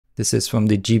This is from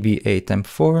the GBA temp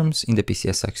forums in the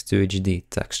PCSX2 HD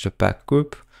texture pack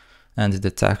group, and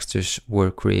the textures were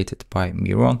created by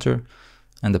Mironter,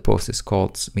 and the post is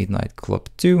called Midnight Club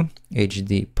 2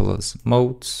 HD Plus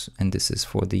Modes, and this is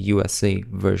for the USA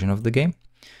version of the game.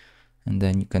 And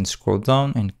then you can scroll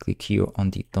down and click here on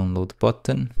the download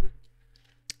button,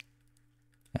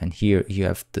 and here you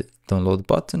have the download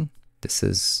button. This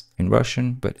is in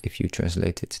Russian, but if you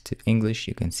translate it to English,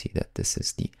 you can see that this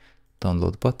is the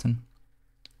download button.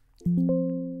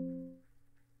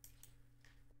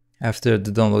 After the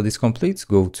download is complete,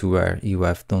 go to where you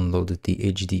have downloaded the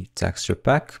HD texture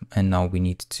pack, and now we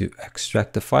need to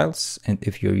extract the files. And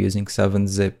if you're using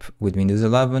 7-zip with Windows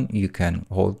 11, you can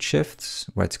hold Shift,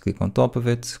 right click on top of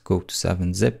it, go to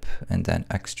 7-zip and then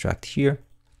extract here.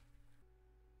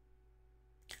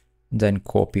 Then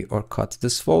copy or cut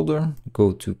this folder,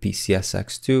 go to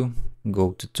PCSX2,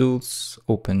 go to Tools,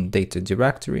 open Data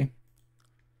Directory,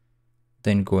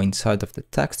 then go inside of the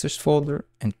textures folder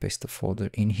and paste the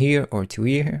folder in here or to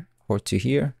here or to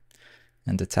here,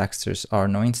 and the textures are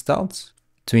now installed.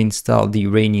 To install the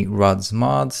Rainy Rods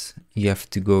mod, you have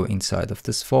to go inside of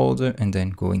this folder and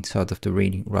then go inside of the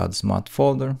Rainy Rods mod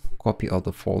folder, copy all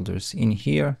the folders in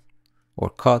here or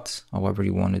cut, however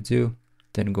you want to do.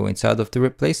 Then go inside of the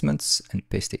replacements and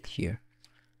paste it here.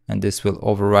 And this will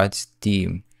overwrite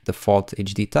the default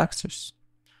HD textures.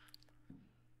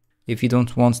 If you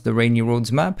don't want the Rainy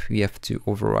Roads map, you have to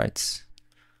overwrite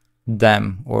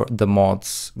them or the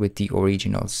mods with the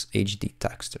original's HD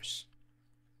textures.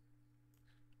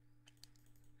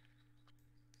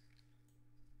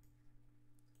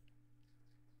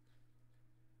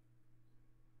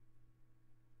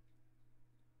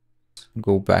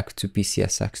 Go back to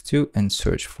PCSX2 and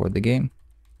search for the game.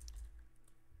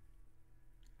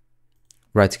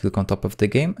 Right click on top of the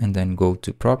game and then go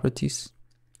to Properties.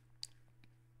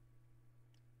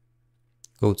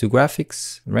 Go to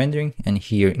Graphics, Rendering, and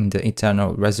here in the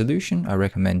internal resolution, I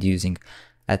recommend using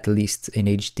at least an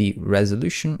HD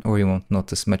resolution, or you won't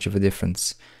notice much of a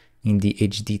difference in the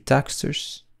HD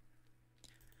textures.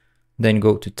 Then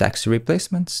go to Texture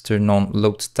Replacements, turn on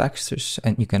Load Textures,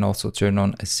 and you can also turn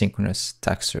on Asynchronous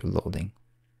Texture Loading.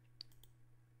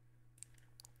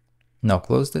 Now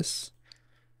close this,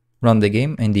 run the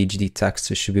game, and the HD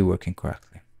texture should be working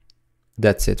correctly.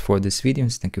 That's it for this video,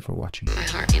 and thank you for watching. My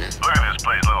heart, you know. Look at this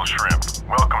place, Little Shrimp.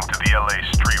 Welcome to the LA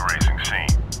street racing scene.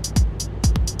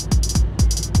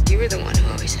 You were the one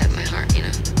who always had my heart, you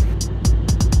know.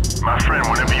 My friend,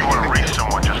 whenever you want to race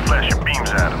someone, just flash your beams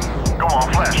at them. Go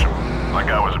on, flash them. Like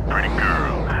I was a pretty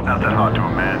girl. Not that hard to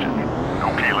imagine.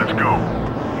 Okay, let's go.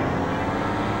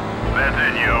 That's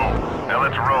it, yo. Now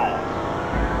let's roll.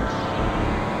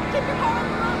 Keep your car on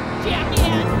the road,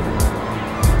 jackass!